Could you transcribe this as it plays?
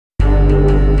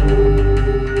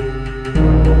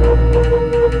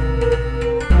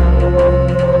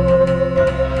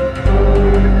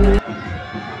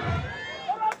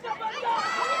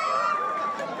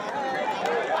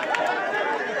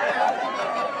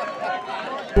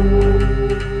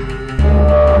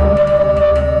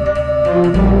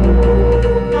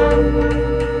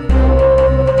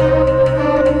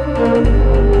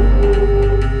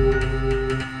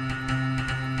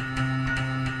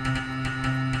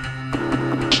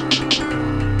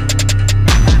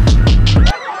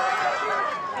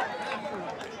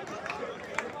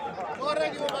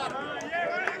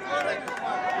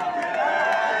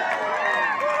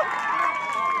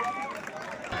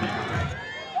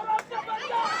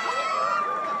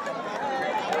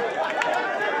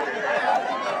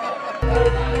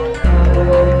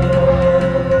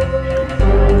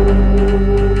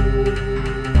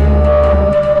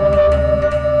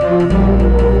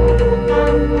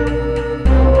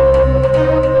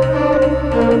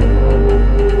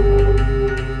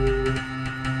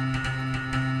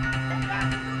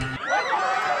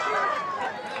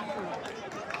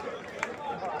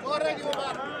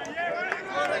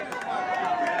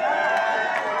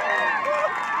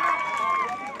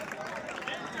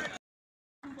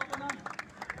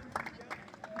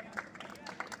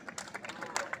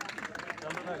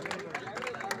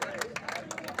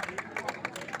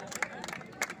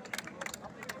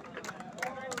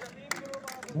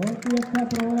बहुत ही अच्छा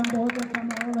प्रोग्राम, बहुत अच्छा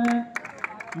माहौल है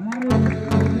हमारे।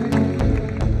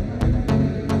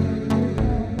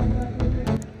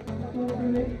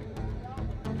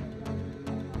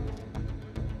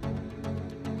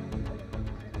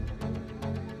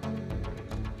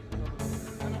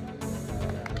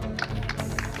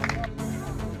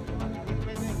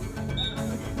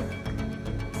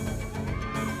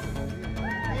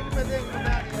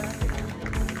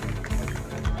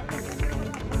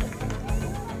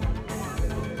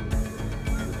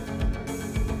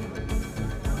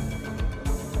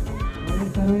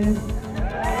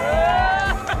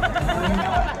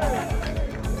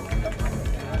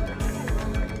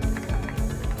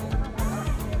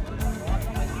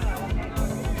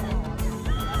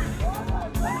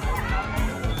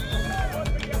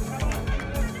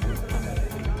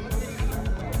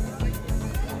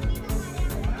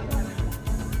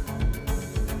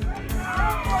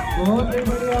 बहुत ही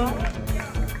बढ़िया,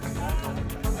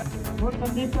 बहुत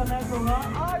संदीप का मैच होगा।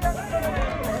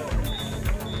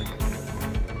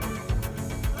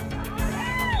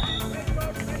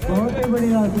 बहुत ही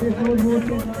बढ़िया,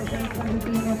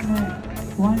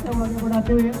 पॉइंट आगे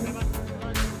बढ़ाते हुए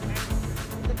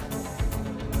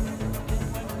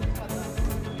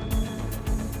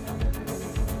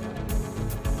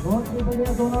बहुत ही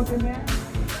बढ़िया दोनों टीमें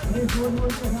के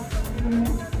साथ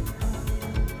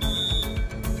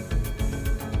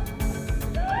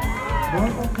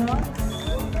बहुत अच्छा,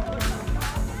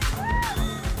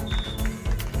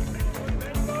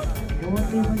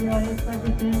 बहुत ही बढ़िया एकता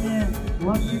की टीम में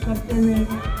वर्क करते हुए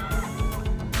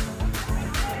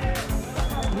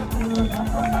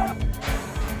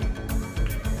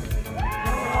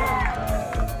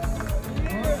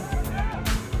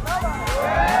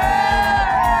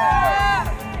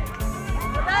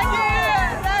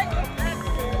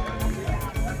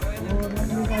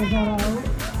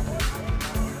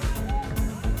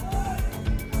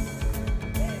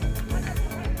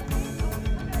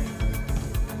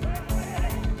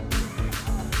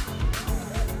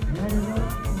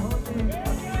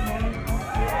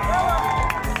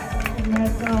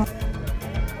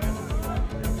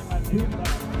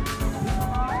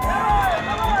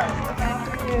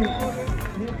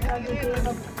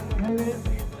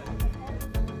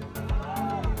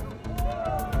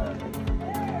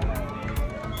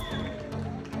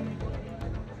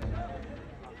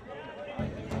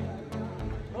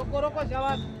रोको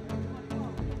शाबाश।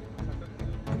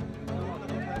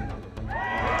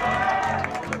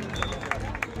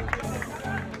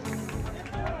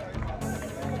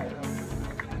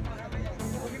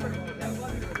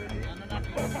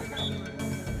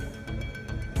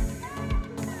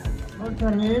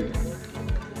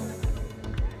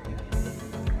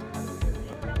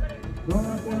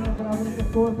 दोनों टीमें बराबर के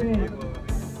स्कोर पे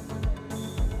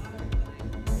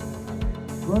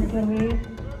गोल सर्विस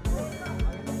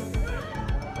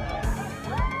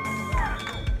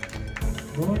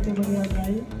बहुत ही बढ़िया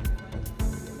ट्राई।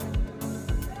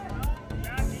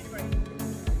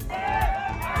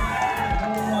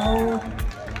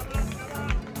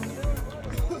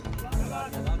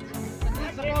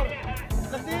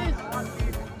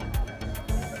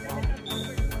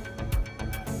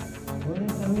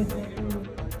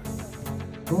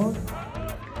 बहुत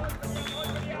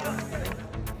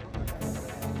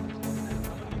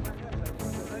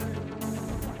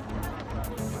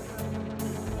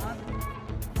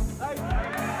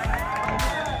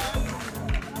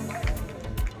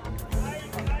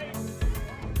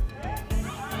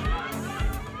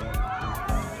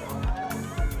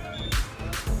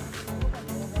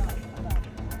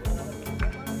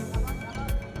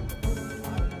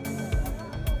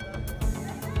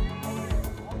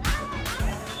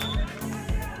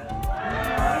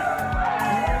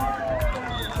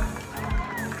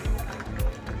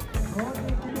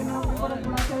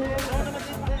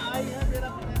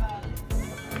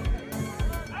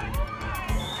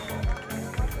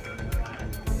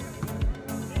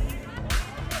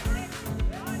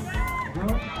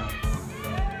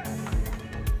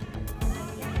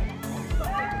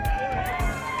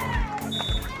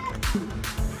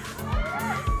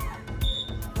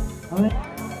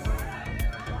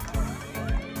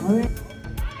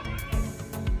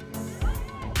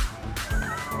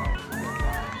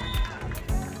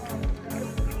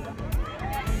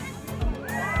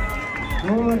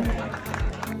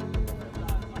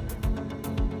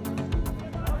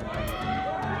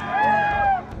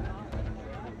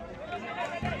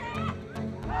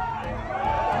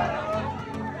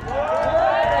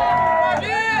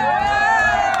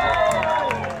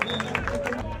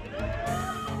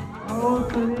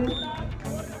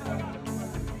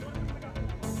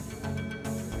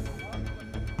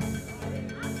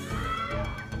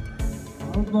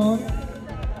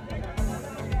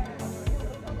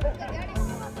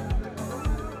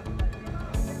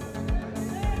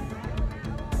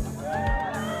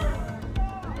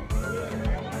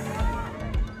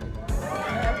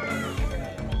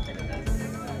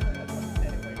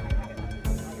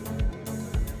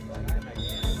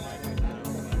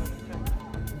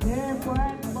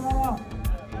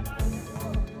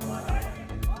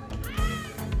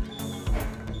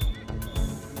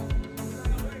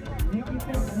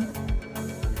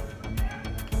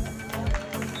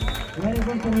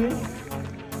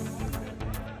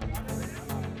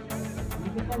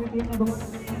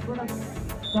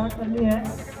स्टार्ट कर ली है।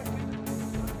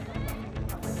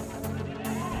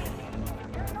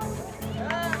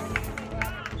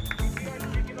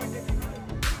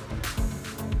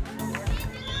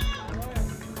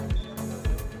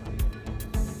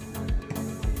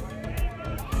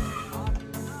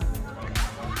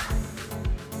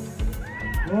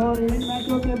 और इन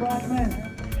मैचों के बाद में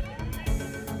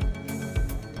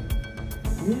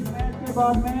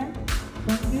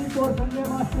संदीप और संजय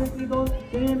मास्टर की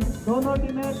दोनों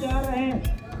टीमें तैयार रहें।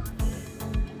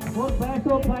 और बेस्ट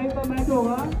ऑफ 5 का मैच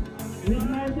होगा। इस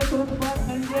मैच के तुरंत बाद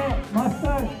संजय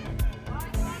मास्टर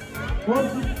और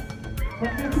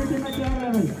संदीप की टीमें तैयार रहे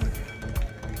भाई।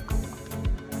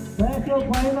 बेस्ट ऑफ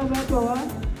 5 का मैच होगा।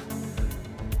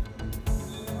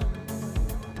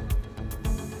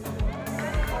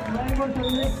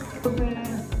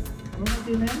 दोनों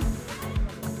टीमें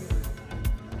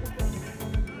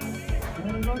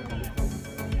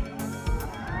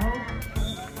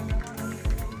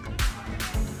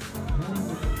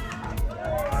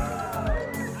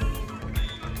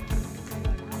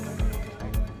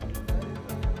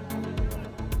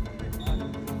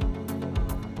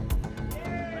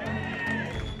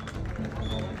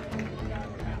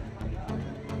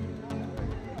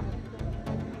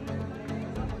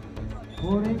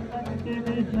और एक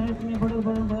इस मैच में बड़ा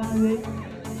बना हुए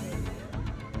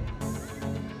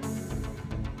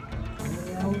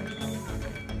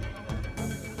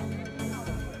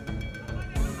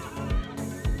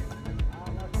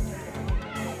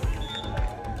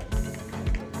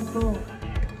तो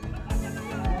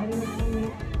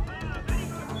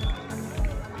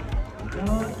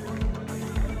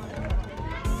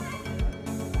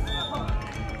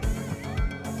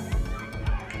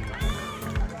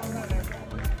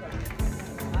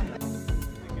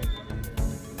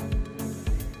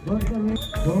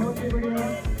बहुत ही बढ़िया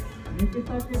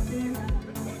निकिता की टीम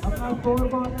अपना स्कोर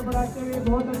को आगे बढ़ाते हुए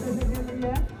बहुत अच्छे से खेल रही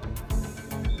है।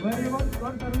 Very good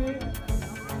service.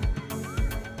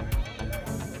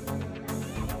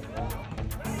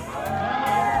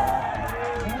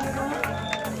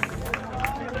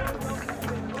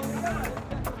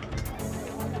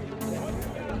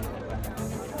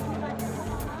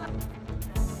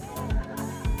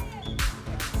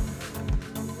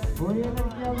 और ये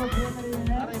लड़कियां वो खेल रही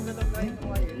है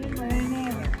 3 महीने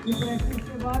की प्रैक्टिस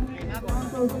के बाद काम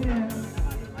तो उतरी है।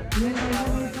 3 महीने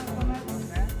में इसका समय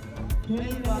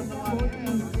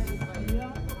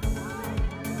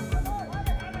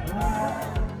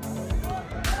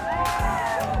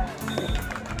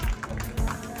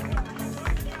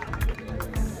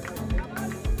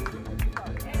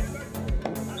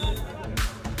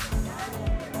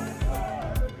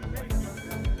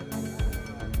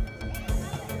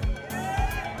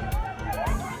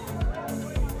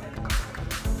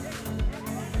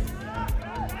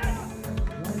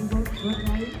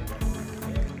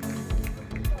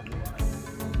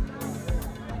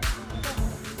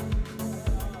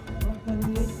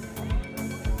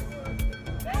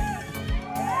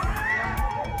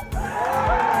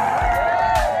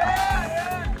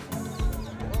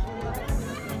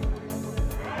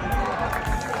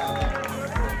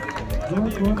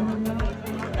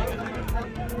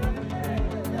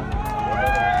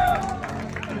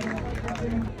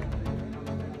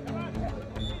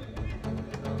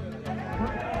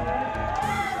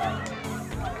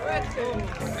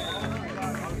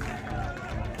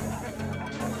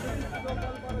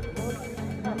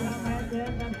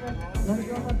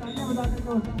लड़कियों का तालियां बजाने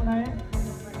का उसने बनाए।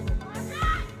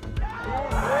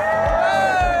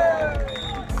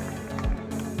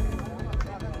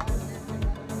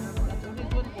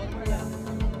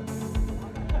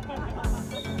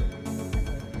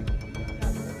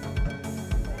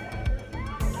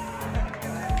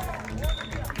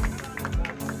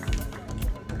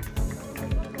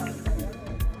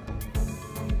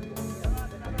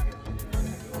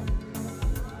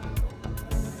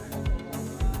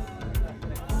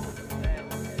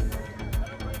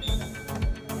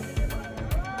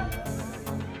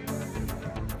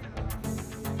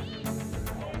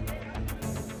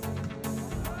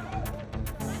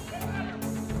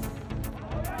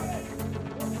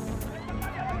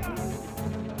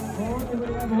 ही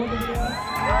बढ़िया, बहुत बढ़िया।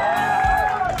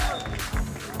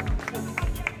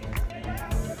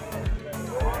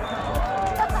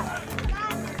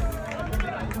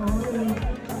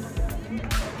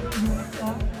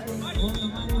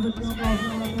 बच्चों का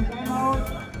टाइम आउट।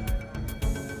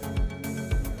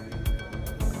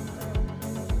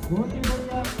 बहुत ही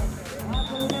बढ़िया।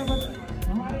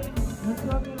 हमारे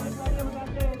बच्चों के लिए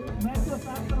बताते मैच को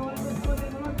स्टार्ट करवाएंगे, उसको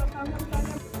धन्यवाद करता हूँ।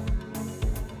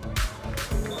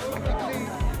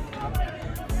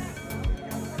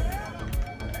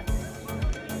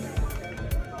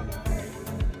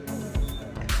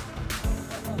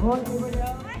 बहुत ही बढ़िया।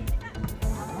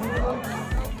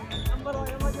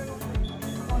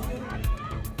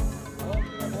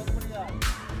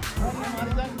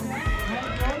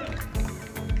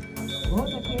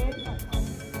 बहुत अच्छे।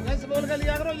 यस बोल के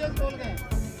लिया करो, यस बोल के।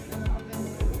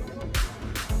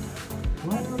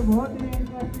 बहुत ही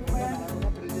इंटरेस्टिंग मैच।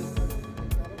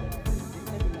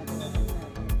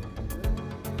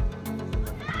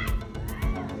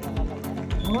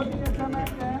 बहुत ही अच्छा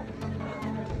मैच है।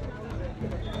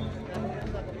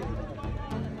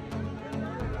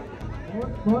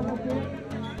 बहुत अच्छे।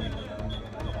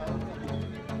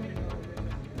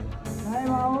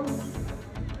 Time out.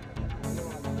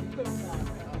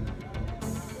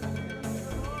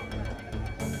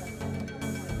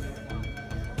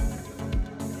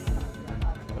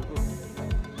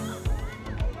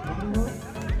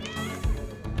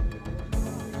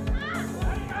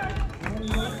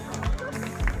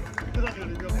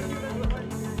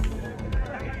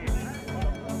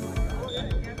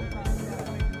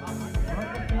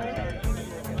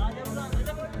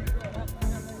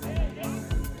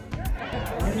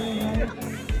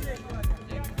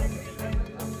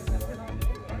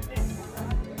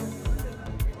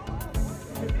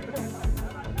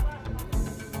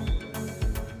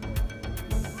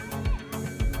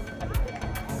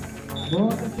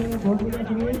 बहुत अच्छे, बहुत बढ़िया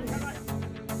खेल।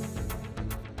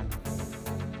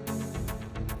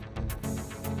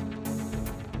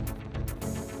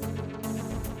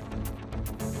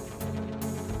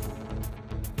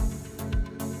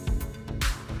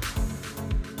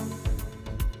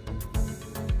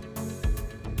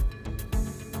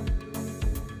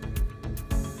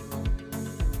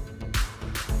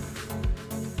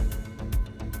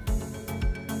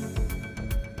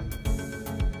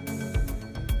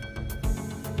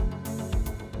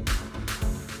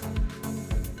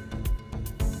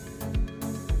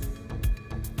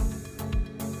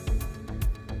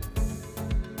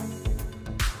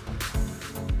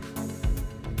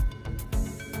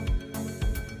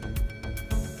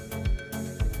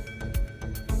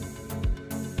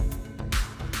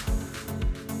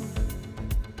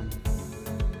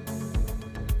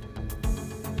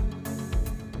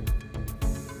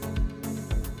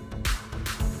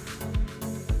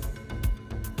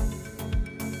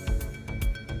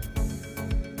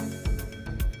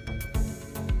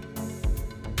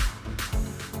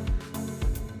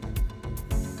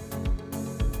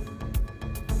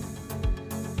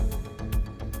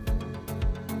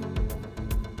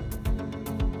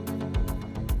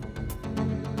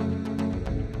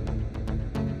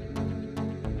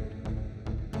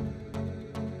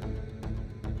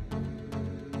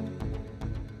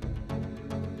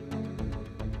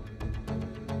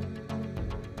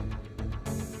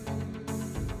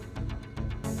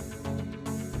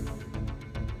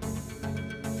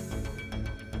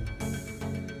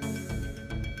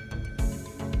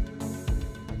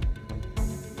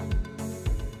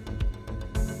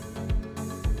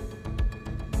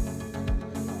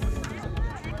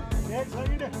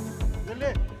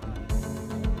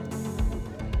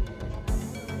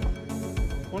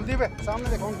 कुलदीप है सामने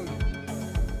देखो कुलदीप।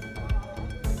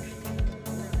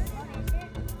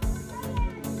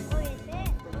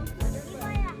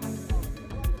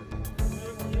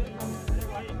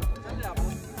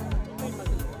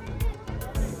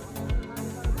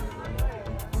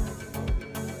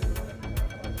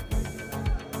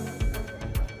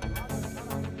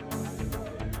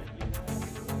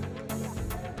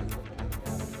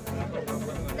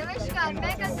 नमस्कार,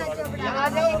 मैं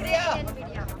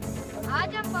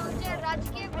आज हम पहुंचे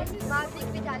राजकीय माध्यमिक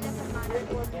विद्यालय फरमाना।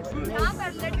 यहाँ पर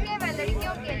लड़के व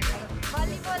लड़कियों के लिए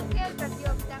वॉलीबॉल खेल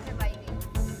प्रतियोगिता करवाई गई,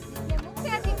 जिसमें मुख्य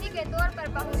अतिथि के तौर पर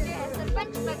पहुंचे हैं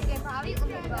सरपंच पद के भावी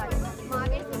उम्मीदवार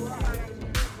महावीर सिंह फरमाना जी।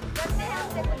 करते हैं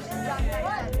हमसे कुछ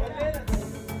जानकारी।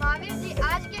 महावीर जी,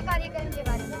 आज के कार्यक्रम के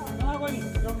बारे में।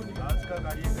 आज का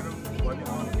कार्यक्रम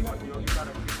वॉलीबॉल की प्रतियोगिता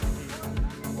रखी थी।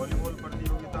 वॉलीबॉल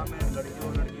प्रतियोगिता में लड़कियों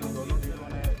और लड़कियों दोनों टीमों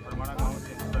ने फरमाना गांव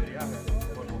से हिस्सा लिया है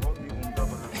और बहुत ही उम्दा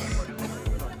प्रदर्शन।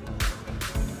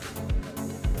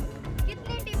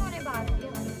 कितनी टीमों ने भाग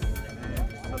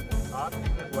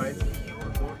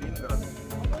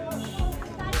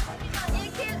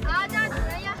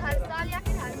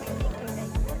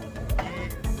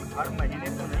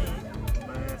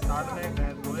बाद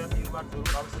में 2 या 3 बार जरूर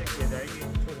अवश्य किए जाएंगे।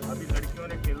 अभी लड़कियों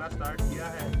ने खेलना स्टार्ट किया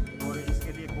है और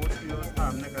इसके लिए कोच की व्यवस्था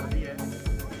हमने कर दी है।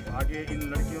 आगे इन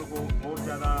लड़कियों को और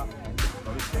ज़्यादा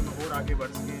भविष्य में और आगे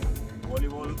बढ़ सकें,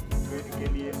 वॉलीबॉल के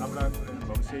लिए अपना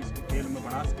भविष्य इस खेल में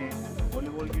बना सकें।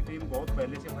 वॉलीबॉल की टीम बहुत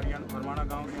पहले से फरमाना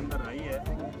गांव के अंदर रही है,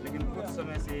 लेकिन कुछ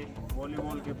समय से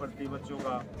वॉलीबॉल के प्रति बच्चों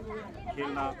का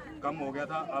खेलना कम हो गया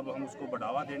था। अब हम उसको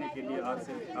बढ़ावा देने के लिए आज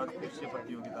फिर से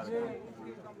प्रतियोगिता रखते हैं।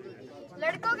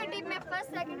 लड़कों की टीम में फर्स्ट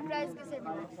सेकंड प्राइज किसे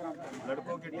मिला?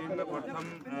 लड़कों की टीम में प्रथम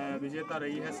विजेता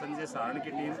रही है संजय सहारण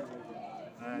की टीम,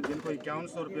 जिनको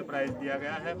 5100 रुपये प्राइज दिया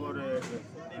गया है और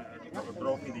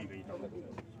ट्रॉफी दी गई है।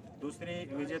 दूसरी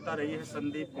विजेता रही है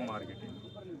संदीप कुमार की टीम।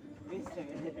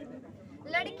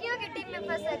 लड़कियों की टीम में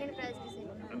फर्स्ट सेकंड प्राइज किसे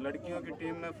मिला? लड़कियों की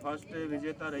टीम में फर्स्ट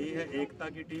विजेता रही है एकता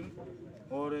की टीम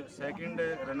और सेकंड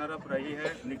रनर अप रही है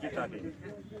निकिता की।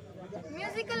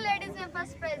 म्यूजिकल लेडीज में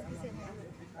फर्स्ट प्राइज किसे मिला?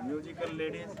 म्यूजिकल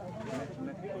लेडीज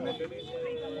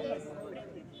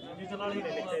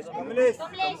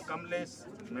कमलेश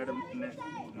मैडम ने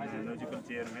म्यूजिकल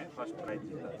चेयर में फर्स्ट प्राइज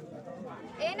जीता।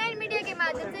 A9 मीडिया के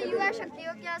माध्यम से युवा शक्ति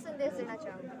को क्या संदेश देना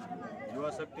चाहोगे? युवा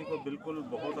शक्ति को बिल्कुल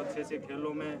बहुत अच्छे से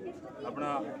खेलों में अपना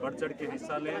बढ़ चढ़ के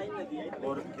हिस्सा लें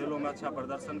और खेलों में अच्छा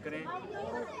प्रदर्शन करें।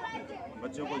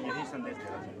 बच्चों को यही संदेश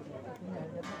देना चाहिए।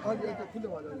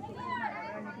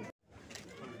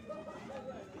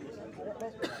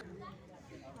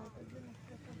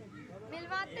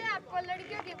 मिलवाते हैं आपको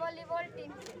लड़कियों की वॉलीबॉल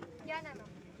टीम से, क्या नाम है?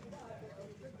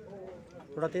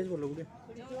 थोड़ा तेज बोलोगे?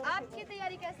 आपकी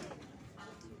तैयारी कैसी है?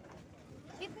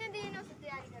 कितने दिनों से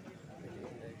तैयारी कर रहे हैं?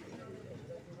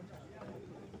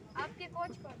 आपके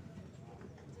कोच कौन?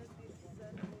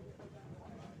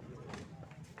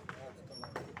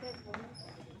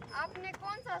 आपने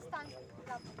कौन सा स्थान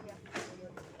प्राप्त किया?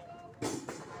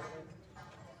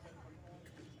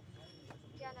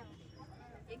 क्या नाम है?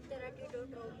 एक तरह की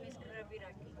डॉक्टर मिस्टर रवि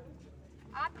राठी।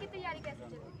 आपकी तैयारी कैसे चल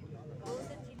रही है? बहुत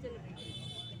अच्छी चल रही है।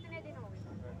 कितने दिन हो गए?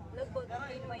 लगभग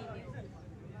 3 महीने।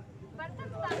 प्रथम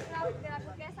स्थान प्राप्त कर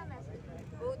आपको कैसा महसूस हुआ?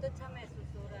 बहुत अच्छा महसूस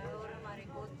हो रहा है और हमारे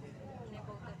कोच ने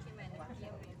बहुत अच्छी मेहनत की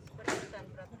हमें प्रथम स्थान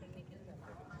प्राप्त करने के लिए।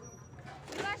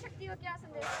 युवा शक्ति को क्या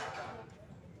संदेश देते हैं?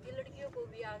 ये लड़कियों को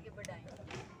भी आगे बढ़ाएं।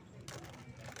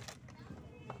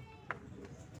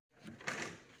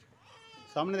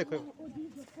 सामने देखो,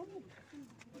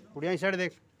 कुड़िया इस साइड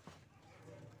देख।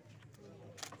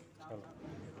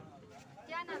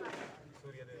 क्या नाम है?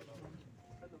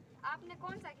 आपने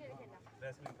कौन सा खेल खेला?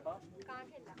 रेसलिंग का कहाँ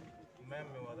खेला? मैम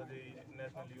में हुआ था जी,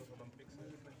 नेशनल यूथ ओलंपिक्स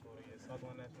और ये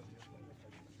 7वां नेशनल यूथ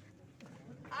ओलंपिक्स।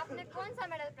 आपने कौन सा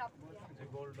मेडल प्राप्त किया? जी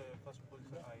गोल्ड फर्स्ट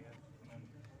पोजीशन आई है मैम।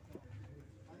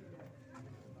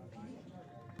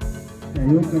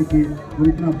 सहयोग करके और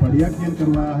इतना बढ़िया खेल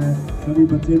करवाया है। सभी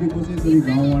बच्चे भी खुश हैं, सभी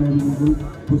गांव वाले भी बिल्कुल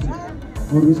खुश हैं।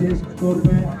 और विशेष तौर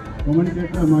पे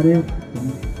कम्युनिकेटर हमारे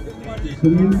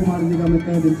सुनील कुमार जी का मैं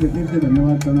तहे दिल से फिर से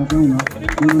धन्यवाद करना चाहूँगा।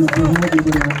 उन्होंने बहुत ही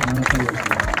बढ़िया हमारा सहयोग किया।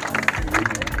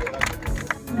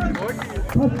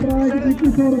 फर्स्ट प्राइज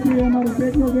 2100 रुपये हमारे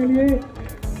बेटियों के लिए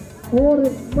और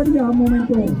बढ़िया मोमेंट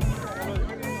हो।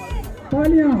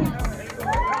 तालियां।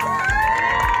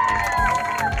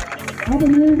 अब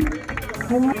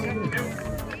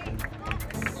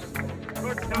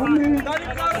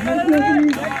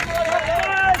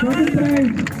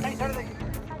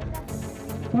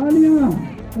तालियां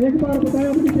एक बार बताया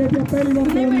अपनी बेटियां पहली बार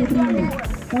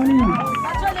तालियां।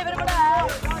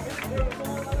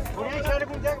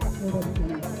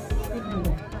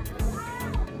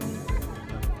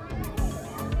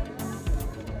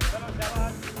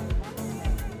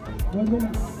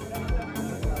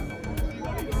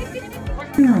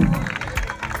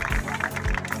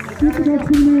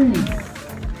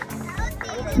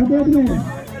 सफेद में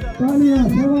तालियां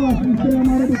शाबाश, इससे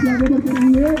हमारे बच्चे आगे बढ़ते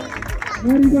रहेंगे।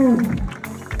 Very good.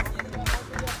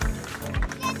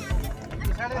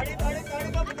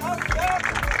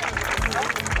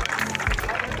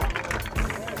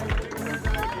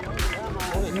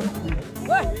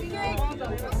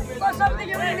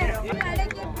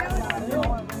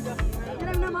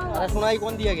 अरे सुनाई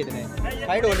कौन दिया कितने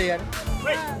साइड हो ले यार।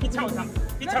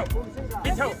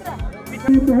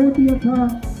 बहुत ही अच्छा,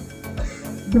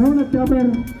 बहुत अच्छा पर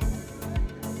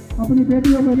अपनी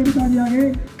बेटियों को बता दिया आगे।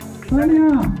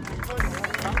 तालियां।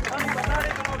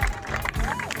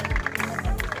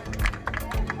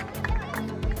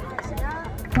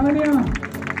 तालियां।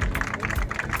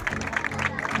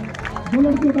 दो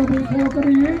लड़कों का भी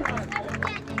करेंगे।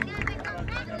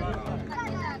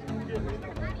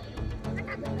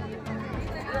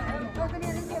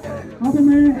 अब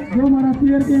मैं जो हमारा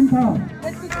प्लेयर गेम था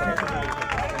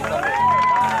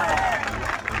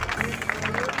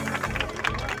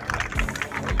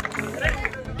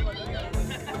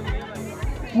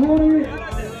और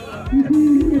इसी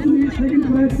इतनी सेकंड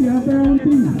प्राइज की आता है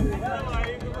उनकी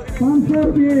 500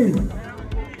 रुपये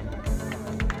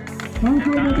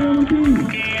 500 रुपये उनकी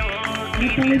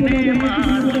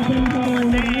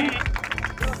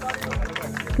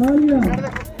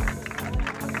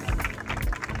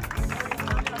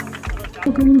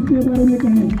इसके बारे में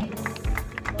कहें।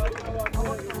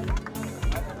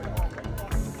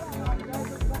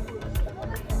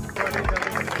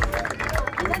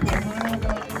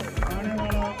 आने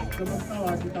वाला चमकता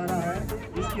हुआ सितारा है,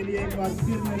 इसके लिए एक बार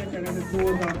फिर मेरे कहने में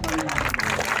जोरदार तालियां।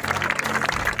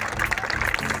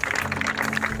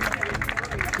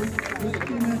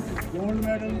 Gold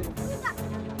medal,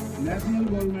 national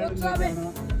gold medal में जाना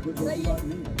कोई छोटी बात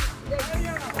नहीं है।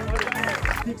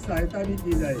 आर्थिक सहायता भी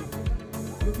की जाए,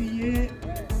 क्योंकि ये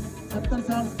 70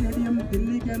 साल स्टेडियम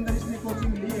दिल्ली के अंदर इसने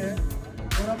कोचिंग ली है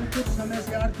और अभी कुछ समय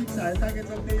से आर्थिक सहायता के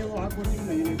चलते ये वहाँ कोचिंग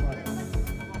नहीं ले पा रहे।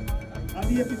 अब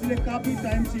ये पिछले काफ़ी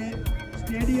टाइम से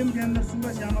स्टेडियम के अंदर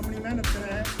सुबह शाम अपनी मेहनत कर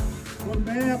रहे हैं और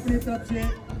मैं अपनी तरफ से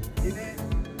इन्हें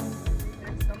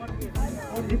एक समर्पित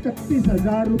और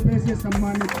 31,000 रुपये से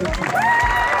सम्मानित करता हूँ।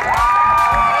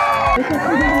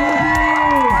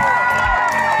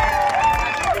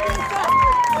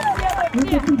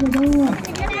 31,000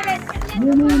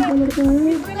 ये नाम का लड़का है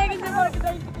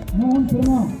मोहन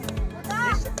शर्मा।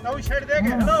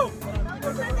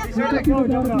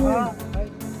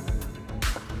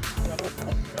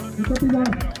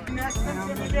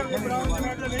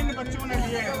 बच्चों ने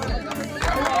लिए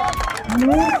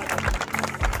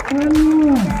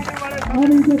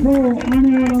अभी देखो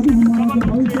आने वाला भी हमारा जो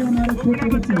भविष्य हमारे छोटे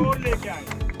बच्चे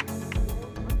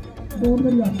बहुत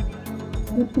बढ़िया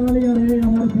तालियां रहे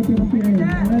हमारे छोटे बच्चे हैं।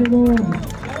 वेरी गुड,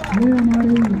 ये हमारे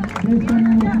देश का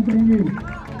नाम रोशन करेंगे।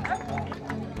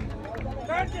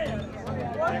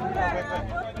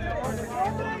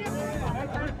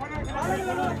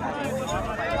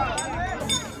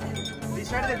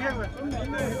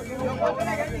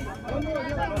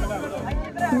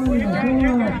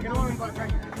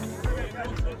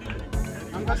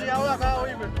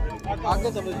 आगे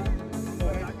चलो जी।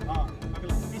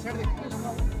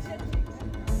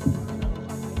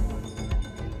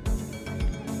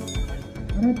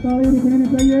 अरे ताली रुकने नहीं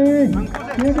चाहिए।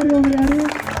 क्या करिए हमारे यार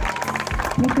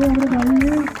छोटे हमारे भाई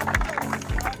हैं।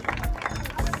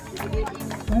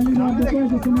 पहली बार देखो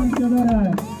ऐसे सम्मान किया जा रहा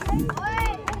है।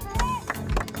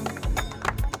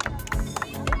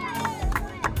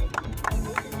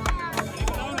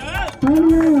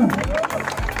 तालियां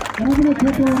अपने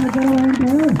छोटे नजर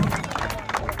आएंगे।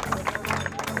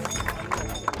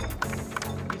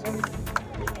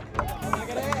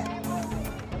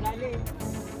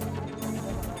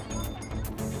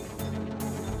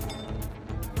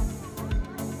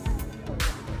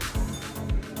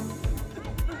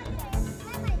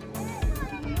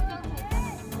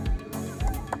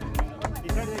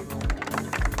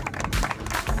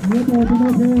 ये तो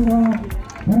दिनों से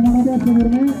फरमाना के शिविर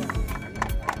में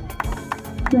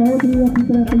बहुत ही अच्छी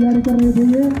तरह तैयारी कर रहे थे।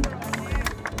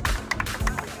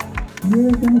 ये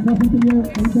अनुशासन के लिए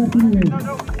विद्यार्थी है।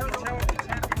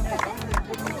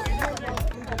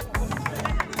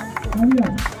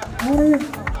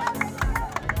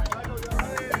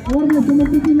 और ये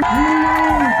समिति की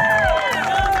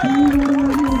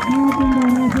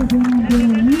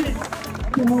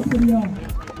बहुत बढ़िया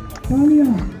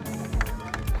तालियां।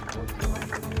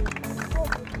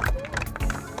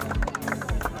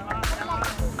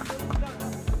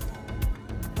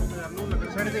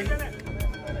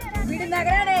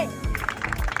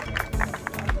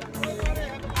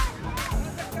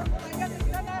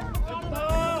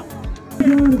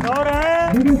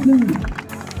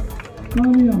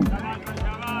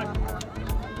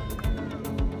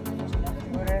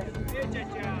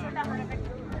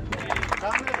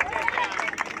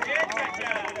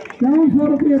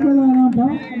 ₹100 का इनाम था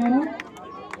हमारा।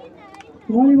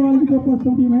 वॉलीबॉल की तो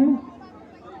पश्चिम टीम है।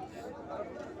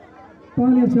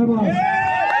 तालियां शाबाश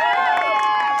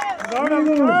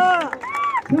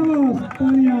शाबाश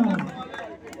तालियां।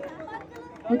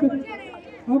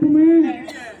 अब मैं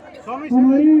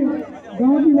हमारी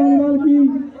गांव की वॉलीबॉल की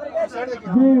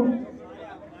जो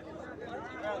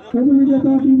कभी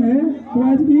विजेता टीम है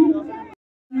प्राइज की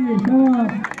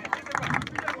शाबाश।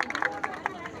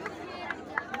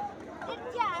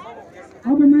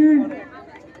 अब मैं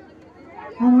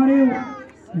हमारे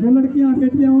जो लड़कियां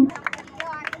बेटियां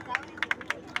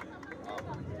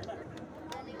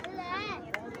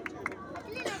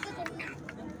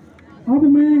अब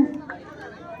मैं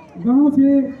गांव से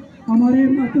हमारे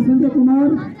मास्टर संजय कुमार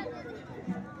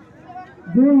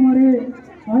जो हमारे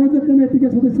आयोजक कमेटी के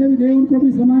सदस्य भी थे उनको भी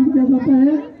सम्मानित किया जाता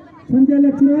है। संजय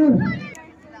लेक्चरर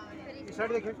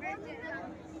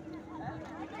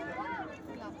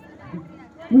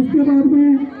उसके बाद में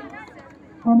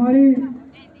हमारे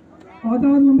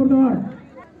आजाद नंबरदार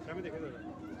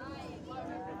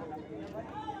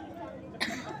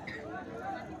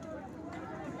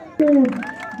तो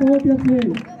बहुत ही अच्छे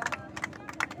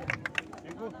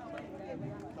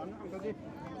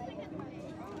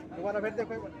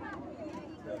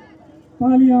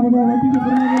तालियां बजाओ बेटी को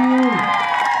सुना जाए।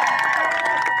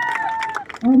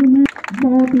 अब मैं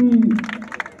बहुत ही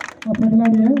अच्छा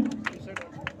खिलाड़ी है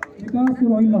विकास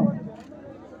रोहिला।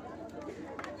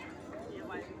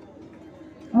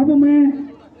 अब मैं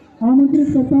आमंत्रित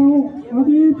करता हूँ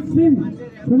अजीत सिंह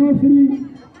सुनो श्री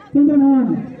चंद्रनान,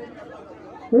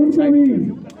 उनको भी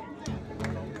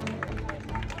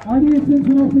अजीत सिंह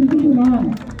सुनो श्री चंद्रनान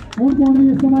उनको भी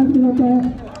इस्तेमाल किया जाता है।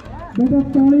 बेटा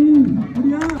ताली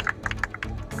बढ़िया।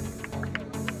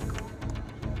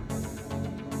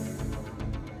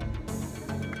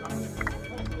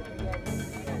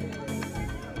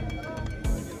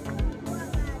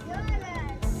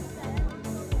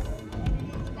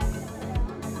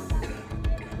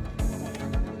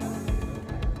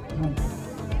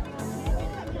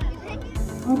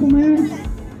 अब मैं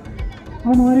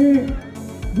हमारे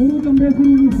गुरु कम्बेश्वर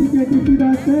यूनिवर्सिटी के डिप्टी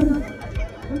डायरेक्टर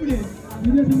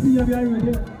विजय सिंह जी अभी आए हुए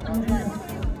थे।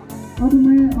 अब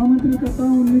मैं आमंत्रित करता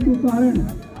हूँ नीतू कारण,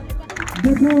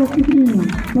 देखो कितनी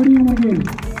बड़ी उम्र के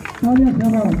तालियां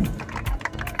शाबाश।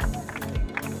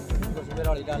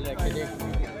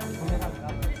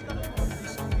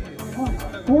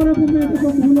 और अब मैं देखो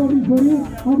भूलो भी छोड़ी,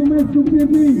 अब मैं सुखदेव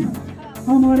जी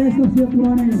हमारे सबसे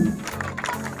पुराने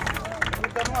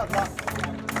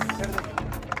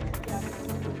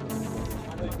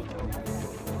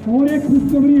और एक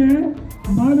खुशखबरी है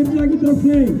महाविद्या की तरफ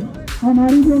से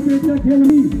हमारी जो बेटियां खेल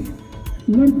रही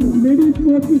लेडीज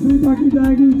स्पोर्ट्स की सुविधा की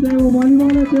जाएगी, चाहे वो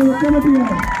वॉलीबॉल है चाहे वो कबड्डी है।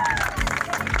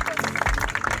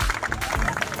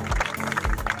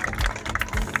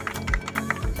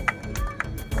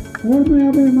 और मैं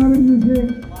यहाँ पे महावीर जी से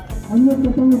अनुरोध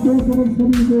करता हूँ जो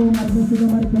सभी जो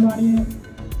हमारे खिलाड़ी हैं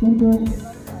उनको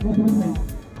वो समझ में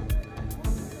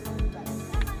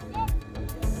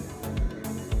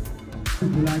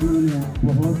खिलाड़ियों ने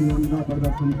बहुत ही उम्दा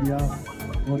प्रदर्शन किया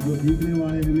और जो जीतने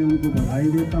वाले हैं मैं उनको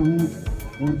बधाई देता हूं।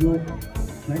 और जो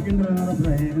सेकंड रनर अप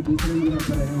रहे हैं, दूसरे नंबर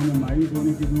पर रहे हैं, उन्हें मायूस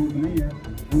होने की जरूरत नहीं है।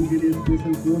 उनके लिए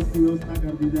स्पेशल कोच की व्यवस्था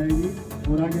कर दी जाएगी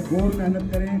और आगे और मेहनत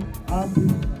करें। आप भी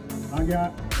आगे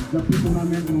जब भी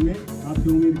टूर्नामेंट होंगे आपसे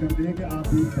उम्मीद करते हैं कि आप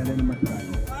भी पहले नंबर पर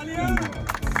आएंगे।